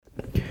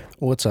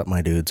What's up,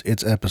 my dudes?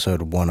 It's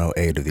episode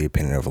 108 of the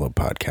Opinion Overload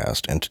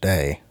podcast, and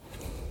today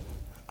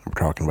we're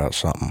talking about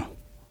something.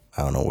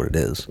 I don't know what it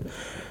is,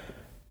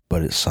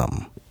 but it's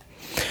something.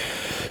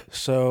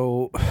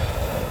 So,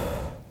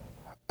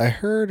 I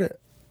heard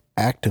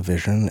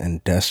Activision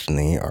and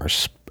Bungie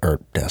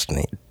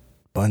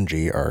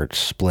are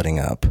splitting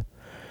up,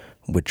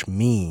 which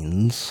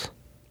means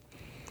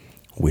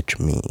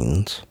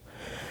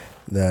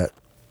that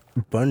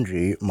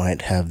Bungie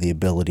might have the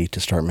ability to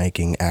start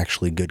making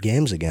actually good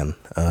games again.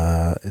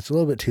 It's a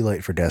little bit too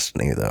late for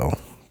Destiny, though.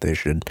 They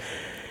should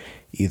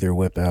either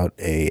whip out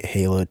a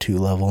Halo 2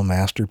 level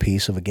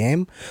masterpiece of a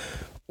game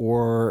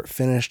or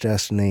finish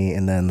Destiny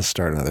and then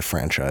start another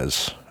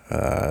franchise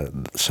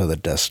so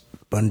that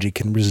Bungie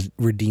can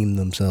redeem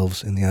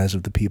themselves in the eyes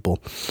of the people.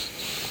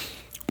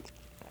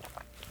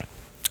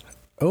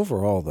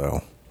 Overall,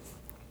 though,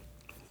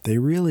 they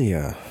really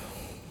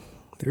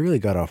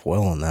got off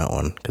well on that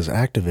one, because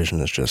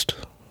Activision is just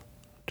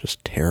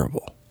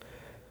terrible.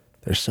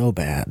 They're so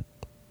bad.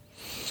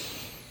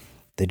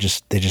 They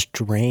just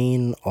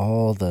drain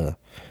all the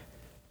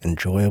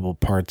enjoyable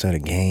parts out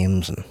of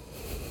games and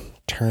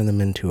turn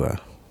them into a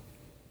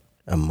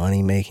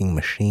money-making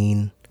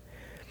machine.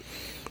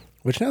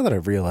 Which, now that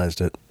I've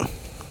realized it,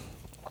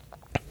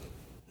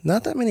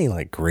 not that many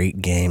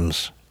great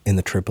games in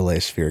the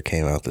AAA sphere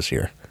came out this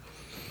year.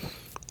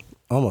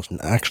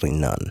 Actually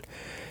none.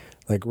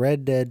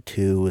 Red Dead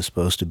 2 was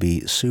supposed to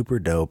be super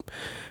dope,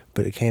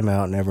 but it came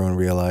out and everyone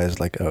realized,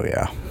 oh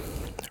yeah,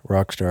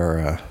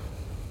 Rockstar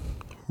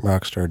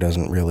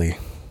doesn't really,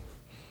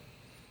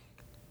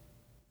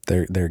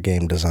 their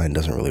game design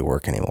doesn't really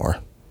work anymore.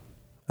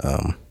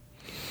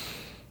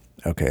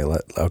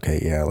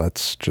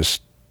 Let's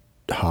just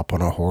hop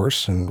on a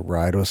horse and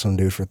ride with some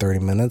dude for 30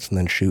 minutes and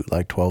then shoot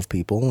 12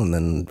 people and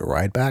then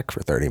ride back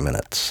for 30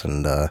 minutes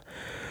and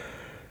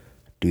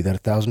do that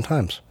 1,000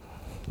 times.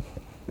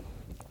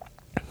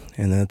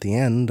 And then at the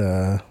end,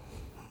 I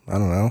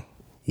don't know,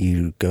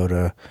 you go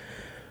to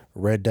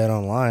Red Dead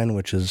Online,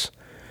 which is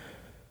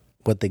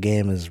what the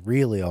game is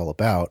really all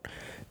about,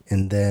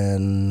 and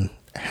then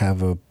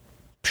have a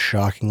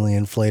shockingly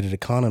inflated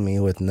economy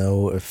with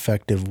no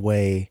effective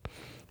way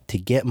to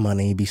get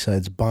money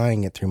besides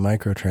buying it through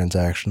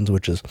microtransactions,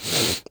 which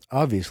is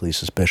obviously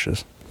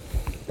suspicious.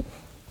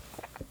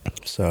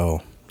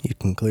 So you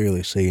can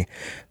clearly see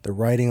the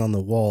writing on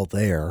the wall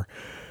there.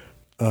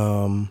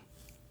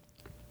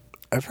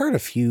 I've heard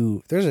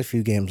there's a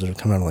few games that have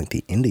come out of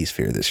the indie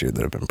sphere this year that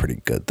have been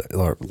pretty good,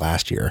 or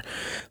last year,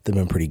 they've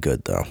been pretty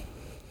good though.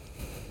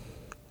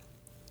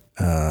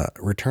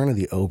 Return of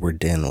the Obra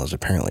Dinn was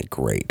apparently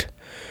great.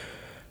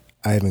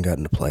 I haven't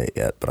gotten to play it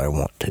yet, but I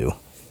want to.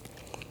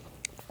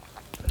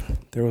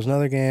 There was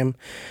another game,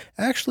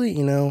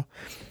 actually,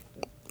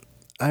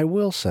 I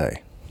will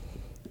say,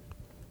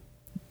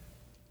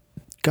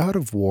 God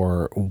of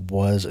War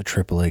was a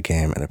AAA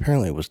game, and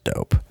apparently it was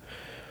dope.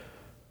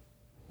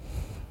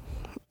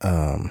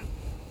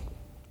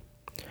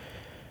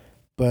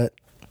 But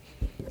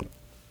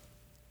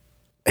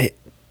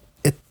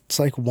it's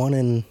one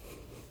in,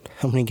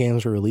 how many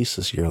games were released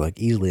this year?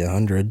 Easily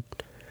 100,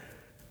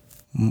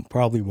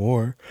 probably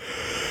more.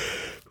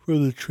 For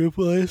the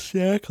AAA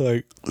stack,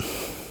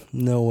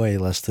 no way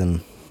less than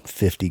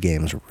 50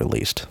 games were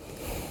released.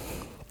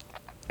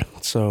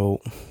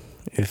 So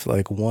if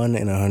 1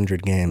 in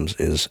 100 games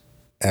is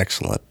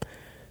excellent,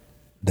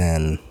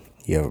 then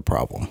you have a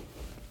problem.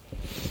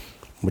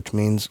 Which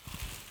means,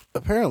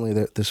 apparently,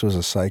 that this was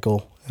a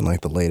cycle in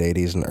the late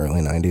 80s and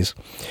early 90s,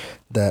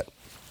 that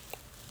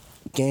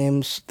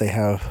games, they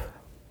have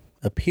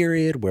a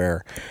period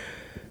where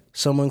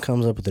someone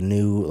comes up with a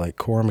new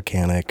core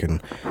mechanic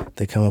and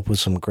they come up with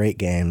some great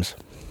games,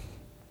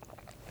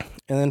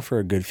 and then for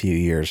a good few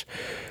years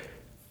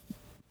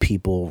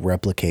people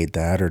replicate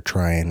that or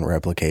try and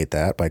replicate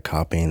that by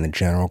copying the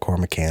general core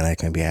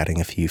mechanic, maybe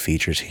adding a few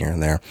features here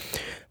and there,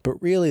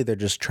 but really they're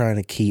just trying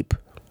to keep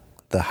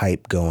the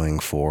hype going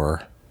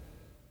for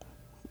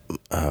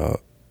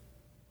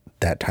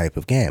that type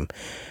of game.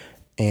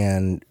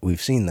 And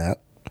we've seen that.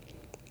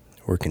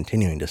 We're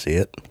continuing to see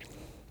it.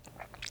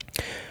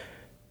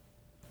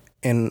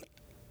 And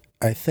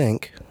I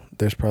think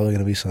there's probably going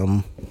to be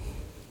some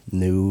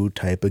new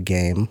type of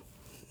game,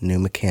 new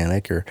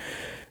mechanic, or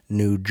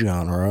new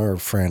genre or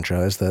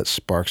franchise that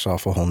sparks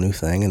off a whole new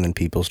thing, and then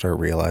people start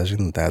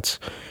realizing that that's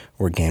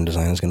where game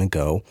design is going to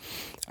go.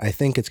 I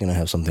think it's going to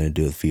have something to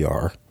do with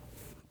VR,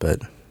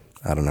 but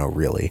I don't know,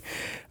 really.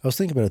 I was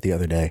thinking about it the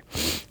other day.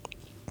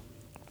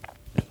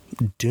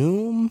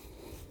 Doom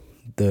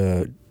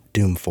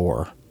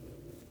 4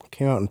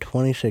 came out in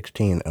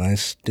 2016, and I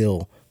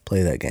still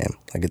play that game.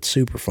 It's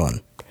super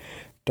fun.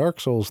 Dark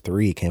Souls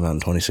 3 came out in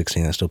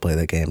 2016, I still play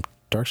that game.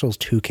 Dark Souls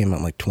 2 came out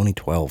in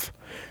 2012,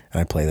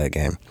 and I play that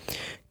game.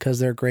 Because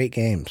they're great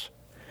games.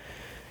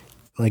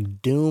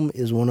 Doom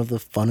is one of the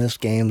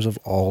funnest games of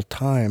all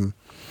time,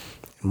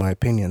 in my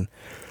opinion,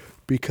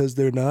 because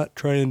they're not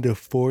trying to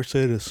force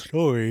in a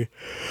story.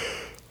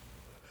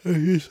 And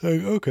he's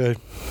okay,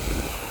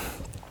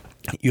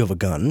 you have a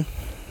gun,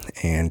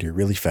 and you're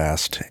really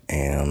fast,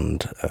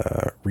 and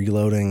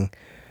reloading,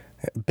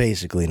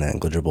 basically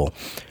negligible.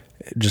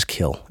 Just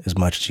kill as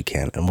much as you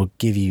can, and we'll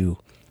give you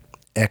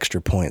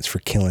extra points for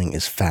killing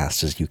as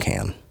fast as you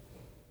can.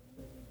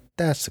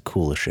 That's the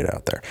coolest shit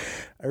out there.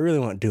 I really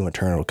want Doom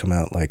Eternal to come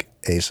out like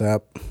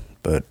ASAP,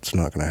 but it's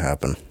not going to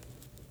happen.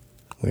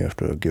 We have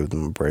to give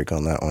them a break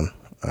on that one.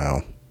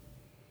 Ow.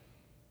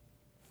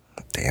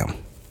 Damn. I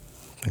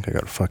think I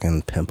got a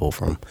fucking pimple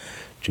from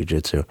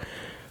jiu-jitsu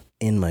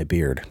in my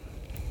beard.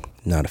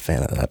 Not a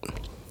fan of that.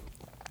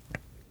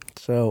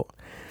 So,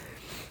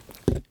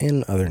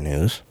 in other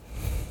news,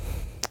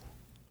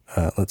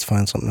 let's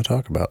find something to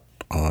talk about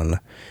on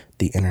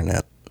the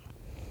internet.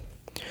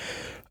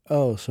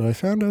 Oh, so I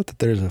found out that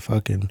there's a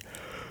fucking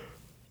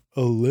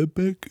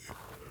Olympic,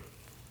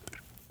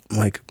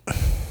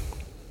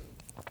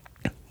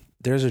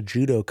 there's a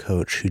judo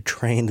coach who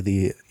trained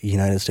the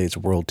United States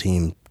world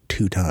team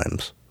 2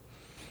 times.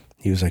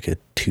 He was like a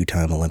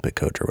 2-time Olympic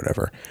coach or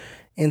whatever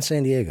in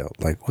San Diego.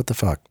 Like, what the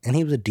fuck? And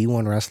he was a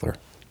D1 wrestler.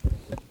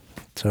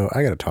 So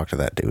I got to talk to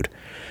that dude,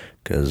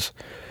 because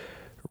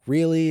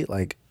really,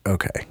 like,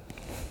 okay.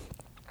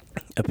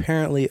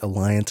 Apparently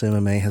Alliance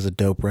MMA has a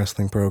dope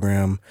wrestling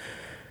program,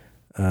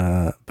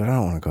 but I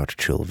don't want to go out to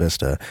Chula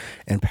Vista.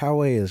 And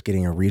Poway is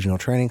getting a regional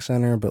training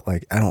center, but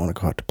like, I don't want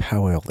to go out to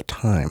Poway all the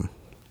time.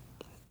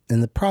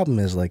 And the problem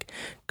is, like,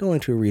 going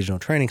to a regional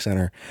training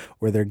center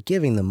where they're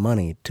giving them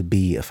money to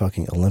be a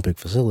fucking Olympic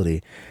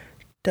facility,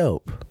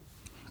 dope.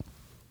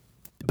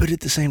 But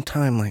at the same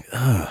time, like,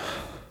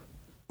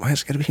 why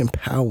is it got to be in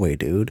Poway,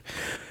 dude?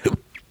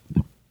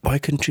 Why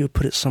couldn't you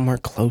put it somewhere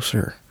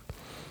closer?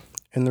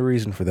 And the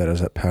reason for that is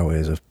that Poway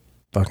is a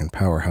fucking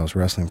powerhouse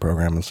wrestling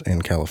program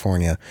in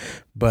California.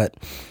 But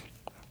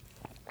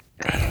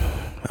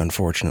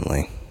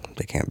unfortunately,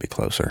 they can't be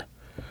closer.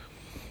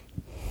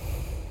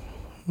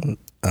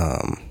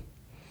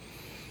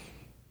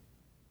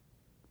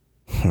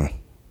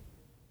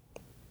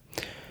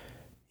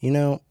 You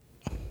know,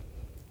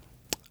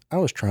 I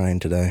was trying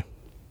today.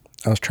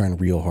 I was trying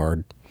real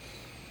hard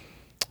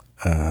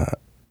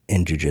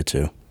in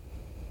jiu-jitsu.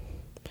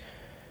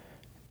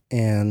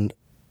 And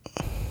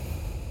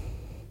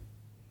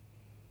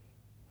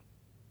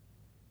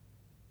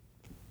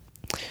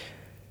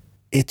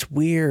it's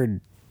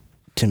weird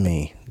to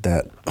me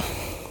that,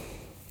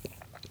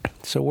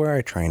 so where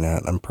I train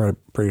at, I'm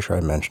pretty sure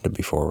I mentioned it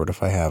before, but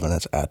if I haven't,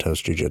 it's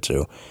Atos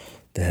Jiu-Jitsu,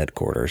 the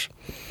headquarters,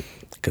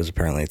 because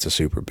apparently it's a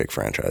super big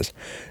franchise.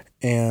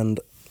 And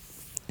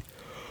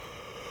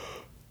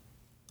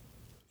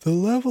the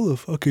level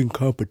of fucking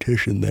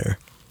competition there,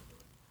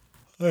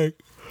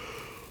 like,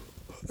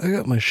 I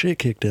got my shit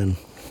kicked in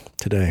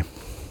today.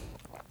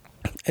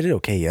 I did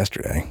okay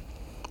yesterday,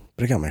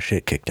 but I got my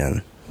shit kicked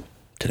in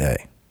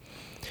today.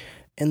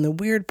 And the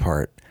weird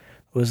part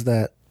was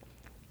that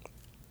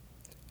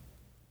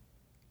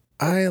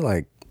I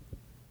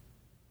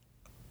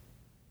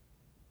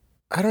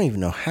don't even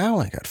know how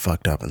I got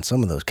fucked up in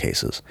some of those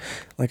cases.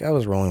 Like, I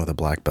was rolling with a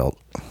black belt,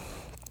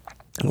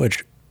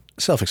 which,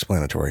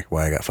 self-explanatory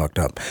why I got fucked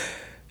up.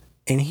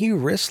 And he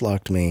wrist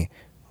locked me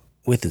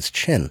with his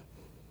chin.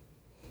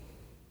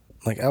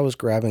 Like, I was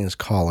grabbing his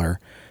collar.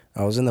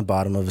 I was in the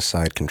bottom of his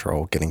side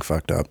control getting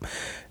fucked up.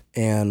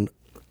 And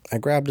I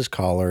grabbed his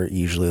collar.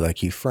 Usually,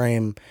 like, you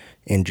frame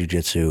in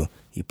jiu-jitsu,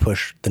 you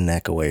push the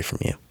neck away from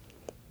you.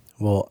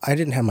 Well, I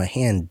didn't have my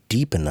hand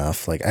deep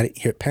enough. Like,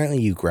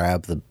 apparently you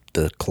grab the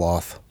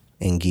cloth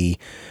in gi.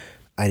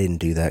 I didn't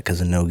do that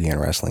because in no-gi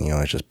and wrestling, you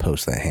always just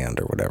post that hand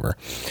or whatever.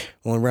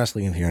 Well, in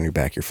wrestling, if you're on your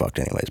back, you're fucked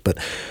anyways. But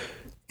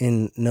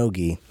in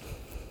no-gi,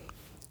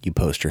 you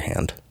post your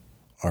hand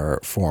or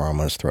forearm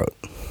on his throat,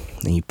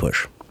 and you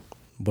push.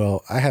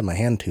 Well, I had my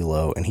hand too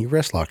low, and he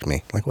wrist locked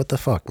me. Like, what the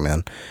fuck,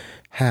 man?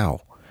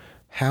 How?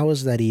 How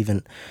is that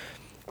even?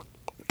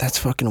 That's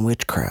fucking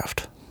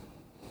witchcraft.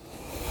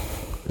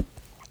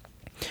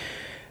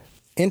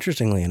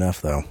 Interestingly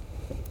enough, though,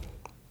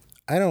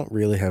 I don't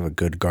really have a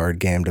good guard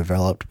game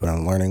developed, but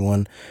I'm learning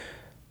one.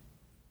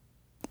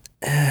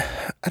 I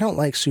don't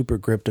like super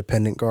grip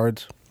dependent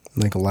guards,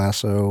 like a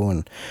lasso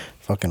and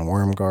fucking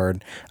worm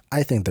guard.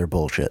 I think they're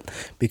bullshit,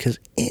 because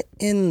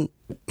in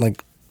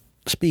like,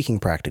 speaking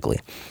practically,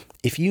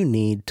 if you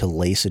need to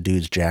lace a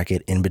dude's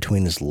jacket in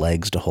between his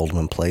legs to hold him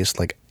in place,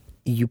 like,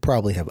 you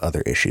probably have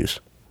other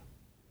issues,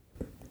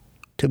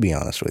 to be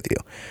honest with you.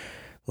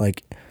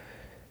 Like,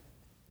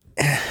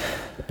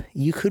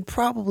 you could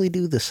probably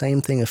do the same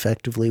thing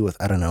effectively with,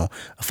 I don't know,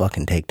 a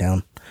fucking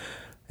takedown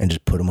and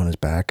just put him on his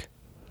back.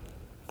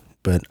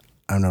 But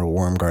I'm not a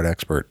worm guard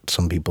expert.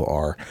 Some people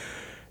are.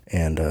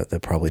 And they'll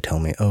probably tell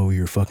me, oh,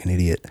 you're a fucking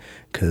idiot,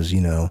 because,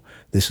 you know,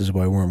 this is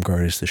why worm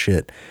guard is the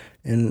shit.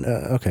 And,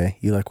 okay,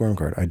 you like worm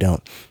guard. I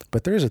don't.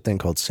 But there is a thing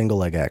called single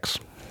leg X,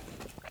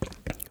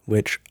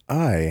 which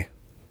I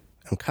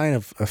am kind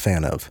of a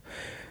fan of,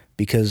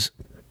 because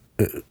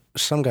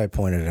some guy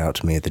pointed it out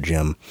to me at the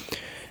gym,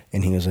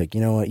 and he was like,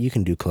 you know what, you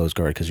can do closed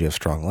guard because you have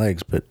strong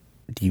legs, but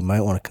you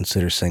might want to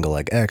consider single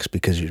leg X,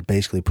 because you're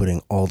basically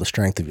putting all the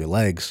strength of your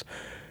legs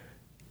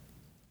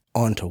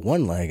onto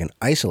one leg and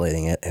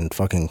isolating it and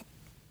fucking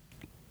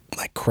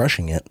like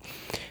crushing it,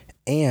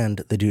 and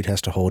the dude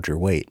has to hold your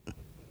weight,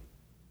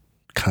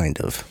 kind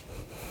of.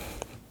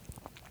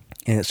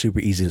 And it's super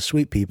easy to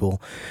sweep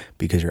people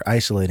because you're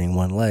isolating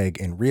one leg,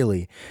 and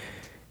really,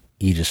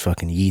 you just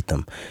fucking yeet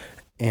them.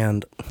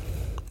 And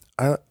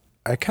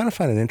I kind of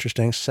find it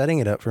interesting. Setting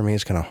it up for me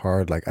is kind of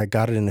hard. Like, I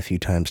got it in a few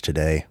times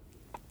today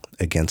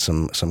against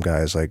some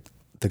guys. Like,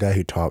 the guy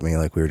who taught me,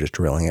 like, we were just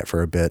drilling it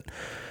for a bit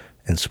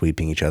and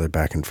sweeping each other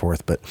back and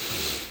forth. But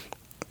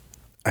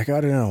I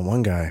got it in on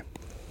one guy,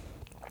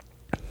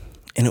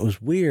 and it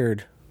was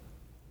weird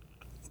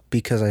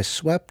because I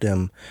swept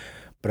him,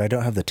 but I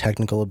don't have the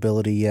technical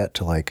ability yet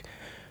to, like,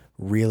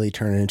 really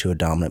turn it into a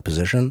dominant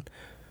position.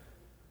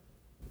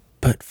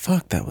 But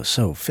fuck, that was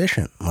so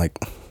efficient. Like,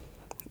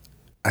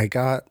 I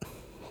got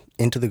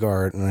into the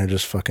guard and I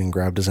just fucking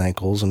grabbed his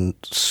ankles and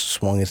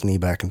swung his knee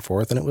back and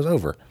forth, and it was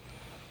over.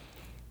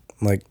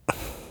 Like,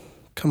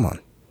 come on.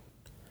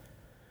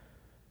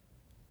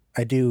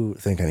 I do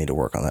think I need to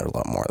work on that a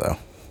lot more, though.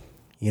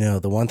 You know,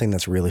 the one thing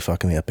that's really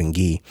fucking me up in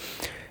gi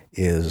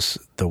is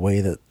the way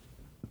that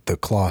the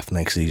cloth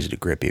makes it easy to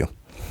grip you.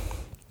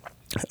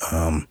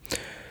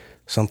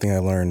 Something I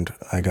learned,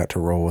 I got to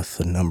roll with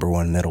the number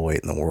one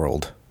middleweight in the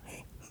world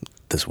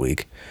this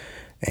week,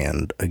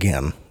 and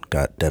again,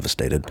 got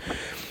devastated.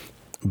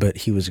 But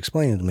he was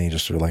explaining to me,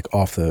 just sort of like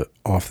off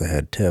the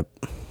head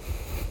tip,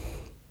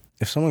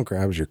 if someone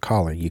grabs your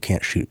collar, you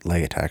can't shoot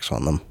leg attacks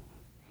on them,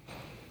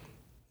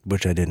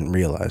 which I didn't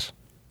realize.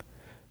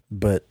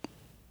 But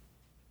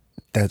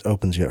that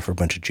opens you up for a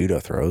bunch of judo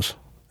throws.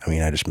 I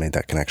mean, I just made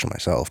that connection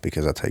myself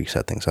because that's how you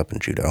set things up in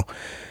judo.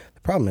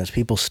 The problem is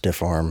people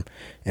stiff arm,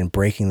 and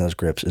breaking those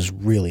grips is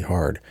really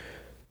hard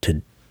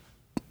to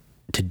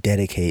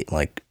dedicate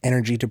like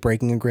energy to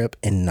breaking a grip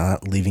and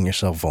not leaving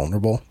yourself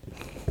vulnerable.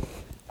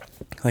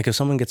 Like, if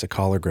someone gets a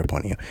collar grip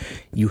on you,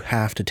 you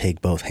have to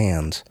take both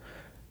hands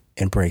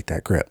and break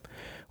that grip,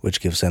 which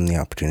gives them the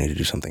opportunity to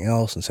do something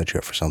else and set you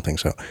up for something.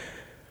 So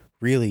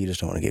really, you just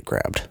don't want to get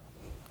grabbed.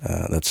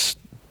 That's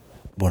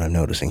what I'm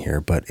noticing here,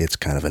 but it's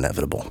kind of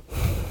inevitable.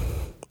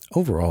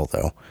 Overall,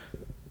 though,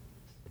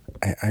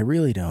 I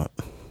really don't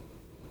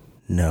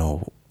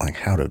know like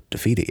how to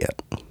defeat it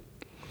yet,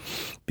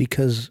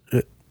 because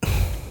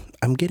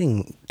I'm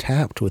getting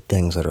tapped with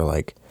things that are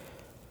like,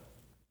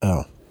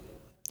 oh,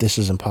 this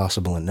is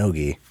impossible in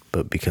no-gi,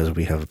 but because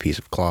we have a piece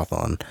of cloth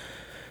on,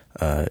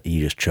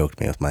 you just choked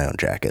me with my own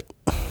jacket.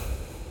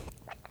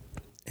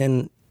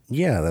 And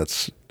yeah,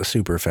 that's a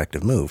super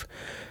effective move,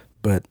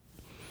 but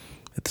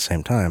at the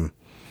same time,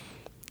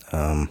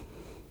 I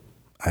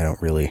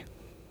don't really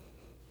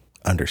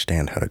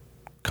understand how to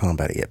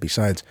combat it yet,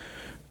 besides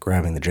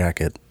grabbing the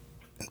jacket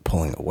and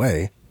pulling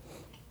away.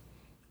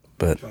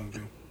 But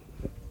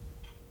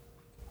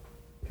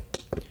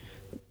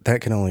that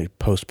can only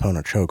postpone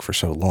a choke for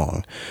so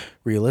long.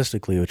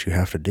 Realistically, what you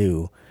have to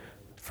do,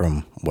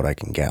 from what I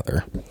can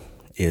gather,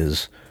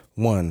 is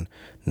 1,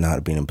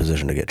 not be in a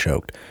position to get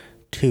choked.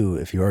 2,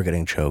 if you are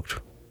getting choked,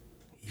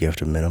 you have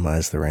to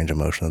minimize the range of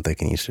motion that they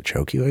can use to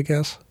choke you, I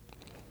guess.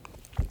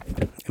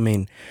 I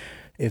mean,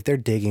 if they're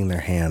digging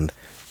their hand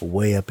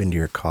way up into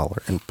your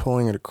collar and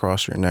pulling it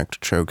across your neck to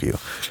choke you,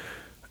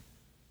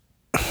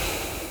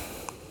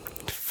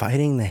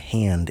 fighting the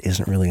hand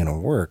isn't really going to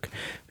work,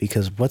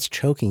 because what's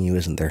choking you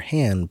isn't their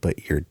hand,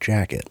 but your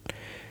jacket.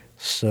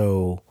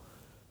 So,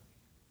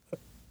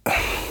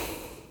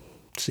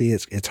 see,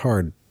 it's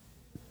hard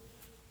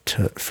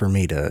for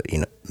me to,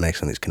 make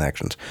some of these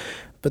connections.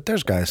 But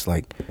there's guys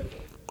like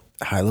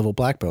high-level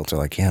black belts are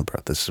like, yeah,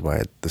 bro, this is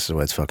why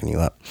it's fucking you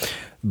up.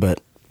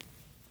 But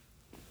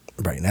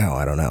right now,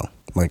 I don't know.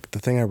 Like, the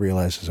thing I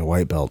realized as a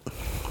white belt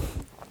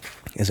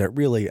is that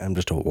really I'm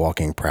just a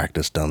walking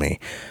practice dummy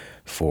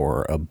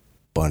for a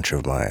bunch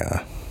of my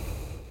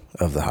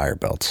of the higher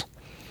belts.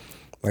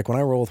 Like, when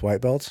I roll with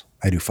white belts,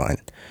 I do fine.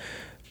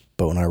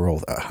 But when I roll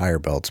with higher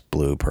belts,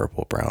 blue,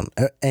 purple, brown,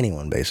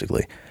 anyone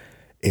basically,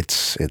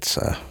 it's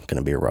going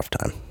to be a rough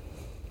time.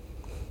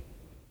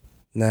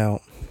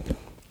 Now,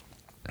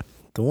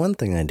 the one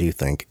thing I do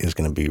think is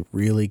going to be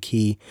really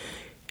key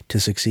to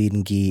succeed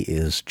in gi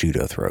is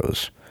judo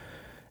throws.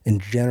 In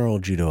general,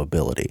 judo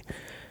ability.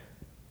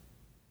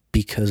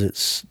 Because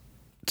it's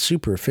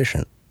super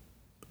efficient.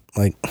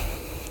 Like,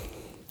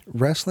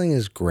 wrestling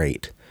is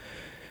great,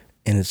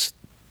 and it's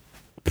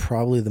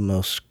probably the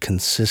most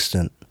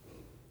consistent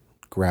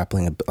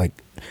grappling. Like,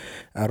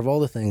 out of all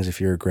the things, if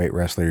you're a great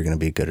wrestler, you're going to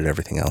be good at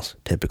everything else,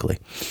 typically.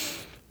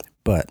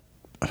 But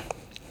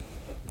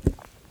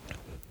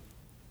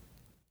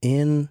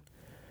in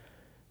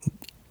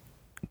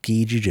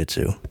gi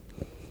jiu-jitsu,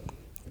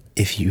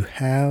 if you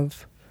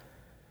have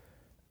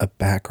a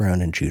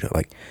background in judo,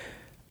 like,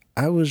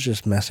 I was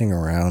just messing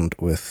around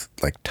with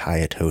like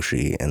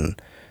Tayatoshi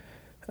and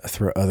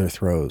other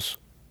throws,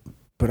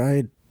 but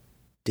I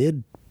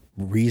did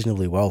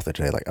reasonably well with it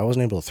today. Like, I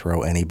wasn't able to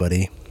throw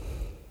anybody.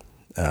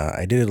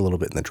 I did it a little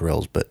bit in the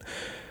drills, but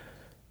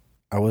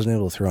I wasn't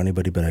able to throw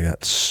anybody, but I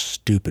got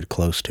stupid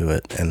close to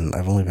it, and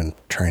I've only been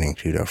training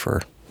judo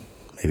for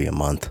maybe a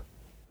month.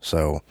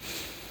 So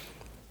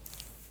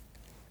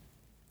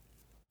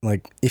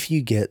like, if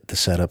you get the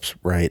setups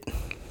right,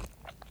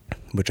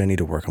 which I need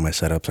to work on my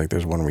setups, like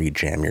there's one where you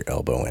jam your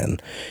elbow in,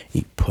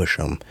 you push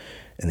them,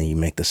 and then you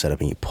make the setup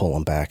and you pull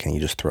them back and you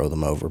just throw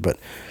them over. But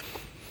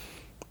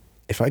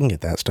if I can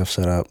get that stuff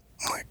set up,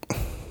 like,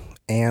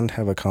 and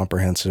have a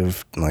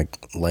comprehensive, like,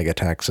 leg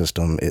attack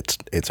system,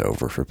 it's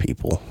over for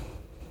people,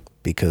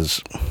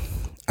 because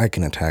I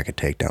can attack a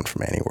takedown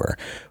from anywhere,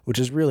 which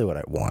is really what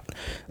I want.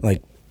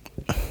 Like,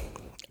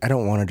 I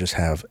don't want to just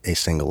have a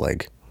single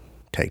leg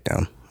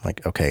takedown.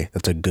 Like, okay,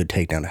 that's a good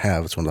takedown to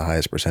have. It's one of the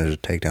highest percentage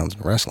of takedowns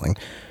in wrestling.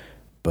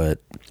 But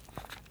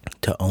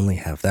to only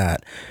have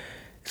that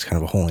is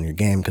kind of a hole in your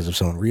game, because if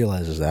someone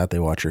realizes that, they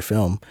watch your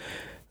film,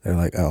 they're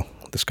like, oh,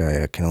 this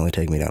guy can only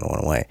take me down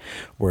one way.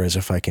 Whereas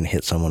if I can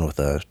hit someone with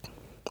a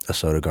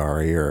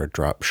Sotogari or a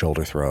drop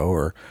shoulder throw,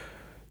 or,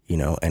 you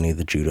know, any of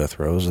the judo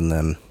throws, and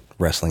then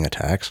wrestling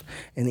attacks,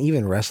 and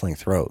even wrestling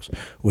throws,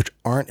 which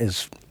aren't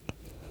as,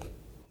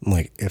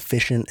 like,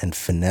 efficient and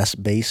finesse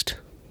based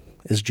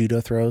as judo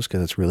throws,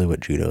 because it's really what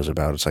judo is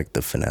about. It's like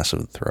the finesse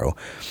of the throw.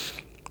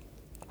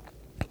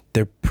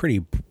 They're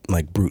pretty,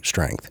 like, brute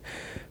strength,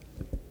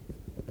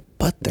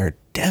 but they're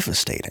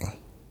devastating.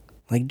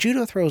 Like,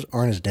 judo throws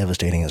aren't as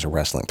devastating as a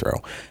wrestling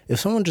throw. If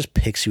someone just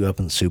picks you up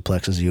and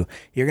suplexes you,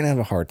 you're going to have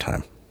a hard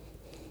time.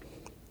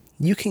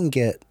 You can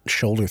get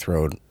shoulder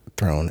thrown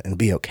and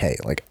be okay.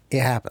 Like, it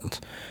happens.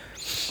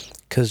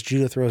 Because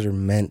judo throws are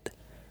meant...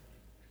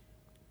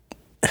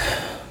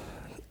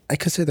 I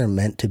could say they're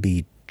meant to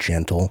be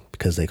gentle,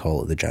 because they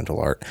call it the gentle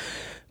art.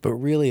 But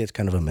really, it's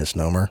kind of a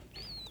misnomer.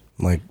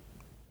 Like,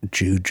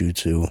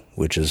 jujutsu,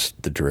 which is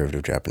the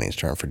derivative Japanese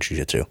term for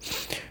jujitsu.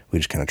 We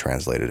just kind of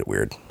translated it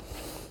weird.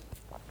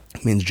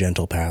 It means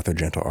gentle path or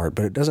gentle art,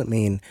 but it doesn't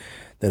mean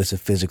that it's a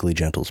physically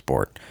gentle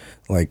sport.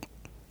 Like,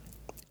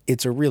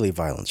 it's a really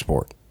violent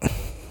sport,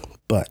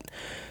 but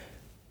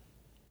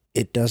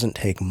it doesn't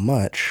take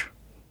much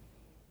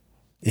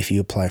if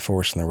you apply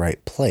force in the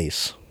right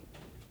place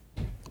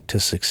to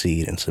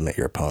succeed and submit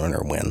your opponent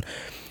or win.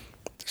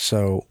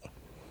 So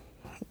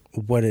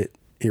what it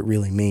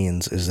really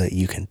means is that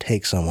you can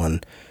take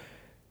someone,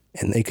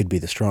 and they could be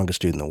the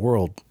strongest dude in the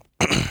world,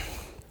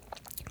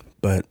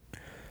 but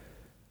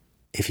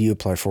if you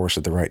apply force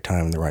at the right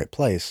time in the right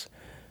place,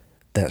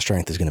 that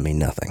strength is going to mean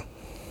nothing.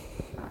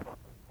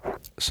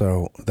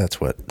 So that's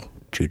what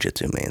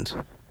jiu-jitsu means.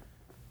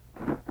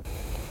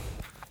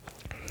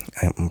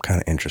 I'm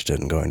kind of interested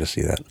in going to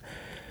see that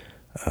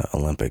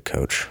Olympic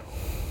coach,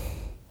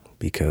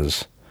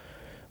 because,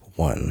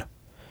 one,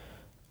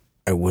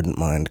 I wouldn't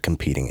mind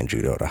competing in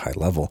judo at a high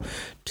level.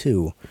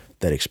 Two,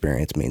 that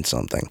experience means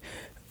something.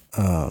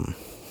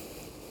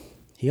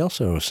 He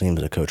also seems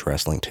to coach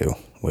wrestling too,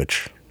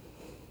 which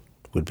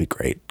would be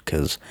great,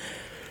 because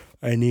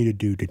I need a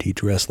dude to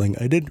teach wrestling.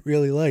 I didn't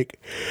really like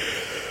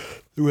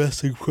the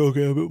wrestling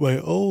program at my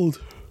old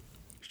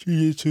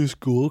jiu-jitsu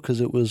school, because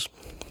it was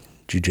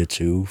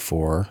jiu-jitsu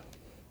for,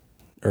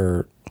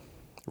 or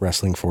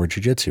wrestling for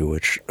jiu-jitsu,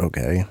 which,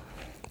 okay,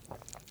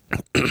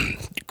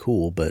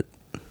 cool, but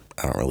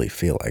I don't really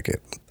feel like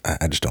it.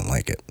 I just don't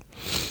like it.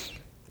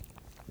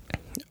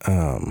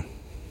 I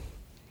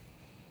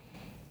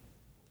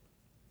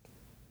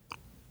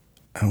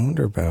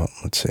wonder about,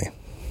 let's see.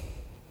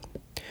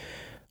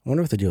 I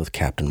wonder what the deal with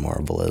Captain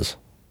Marvel is.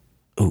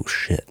 Oh,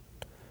 shit.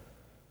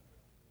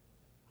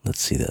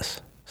 Let's see this.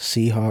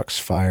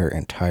 Seahawks fire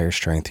entire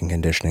strength and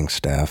conditioning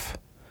staff.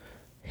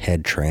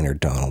 Head trainer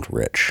Donald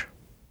Rich.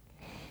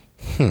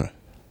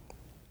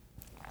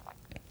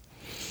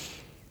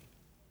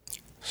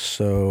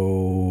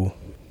 So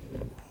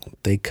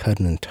they cut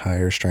an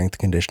entire strength and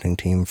conditioning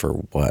team for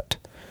what?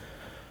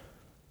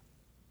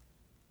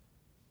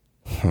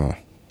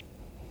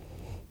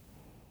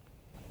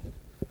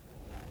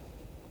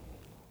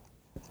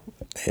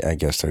 I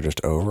guess they're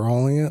just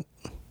overhauling it.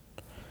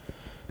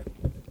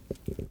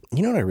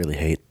 You know what I really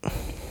hate?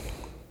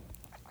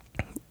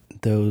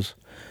 Those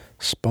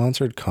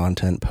sponsored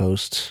content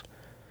posts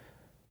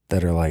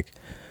that are like,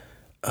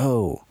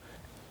 oh,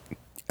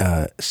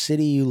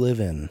 city you live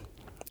in,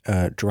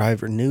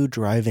 new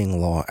driving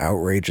law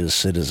outrages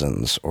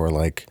citizens, or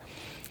like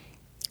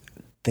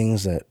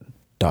things that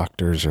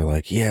doctors are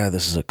like, yeah,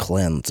 this is a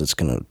cleanse. It's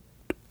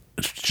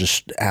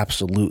just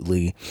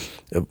absolutely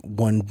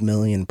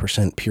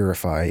 1,000,000%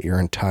 purify your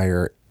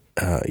entire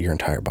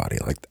body.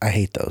 Like, I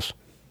hate those.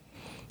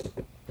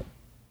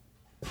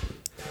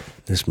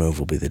 This move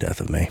will be the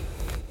death of me.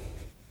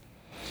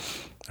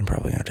 I'm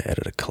probably going to have to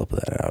edit a clip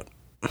of that out.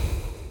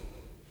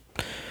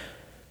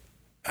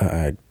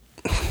 I'm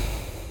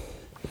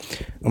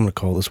going to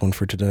call this one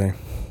for today.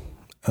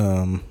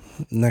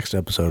 Next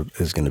episode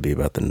is going to be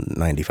about the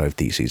 95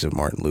 Theses of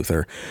Martin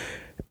Luther,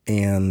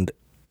 and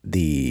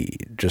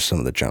just some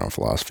of the general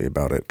philosophy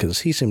about it,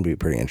 because he seemed to be a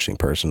pretty interesting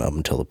person up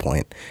until the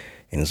point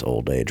in his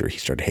old age where he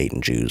started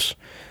hating Jews.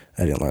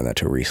 I didn't learn that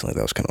till recently.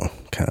 That was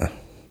kind of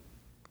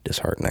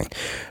disheartening.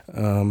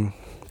 I'll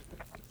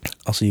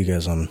see you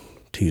guys on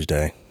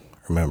Tuesday.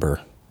 Remember,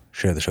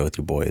 share the show with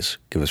your boys.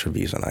 Give us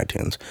reviews on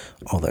iTunes.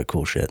 All that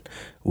cool shit.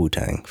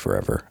 Wu-Tang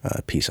forever.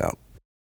 Peace out.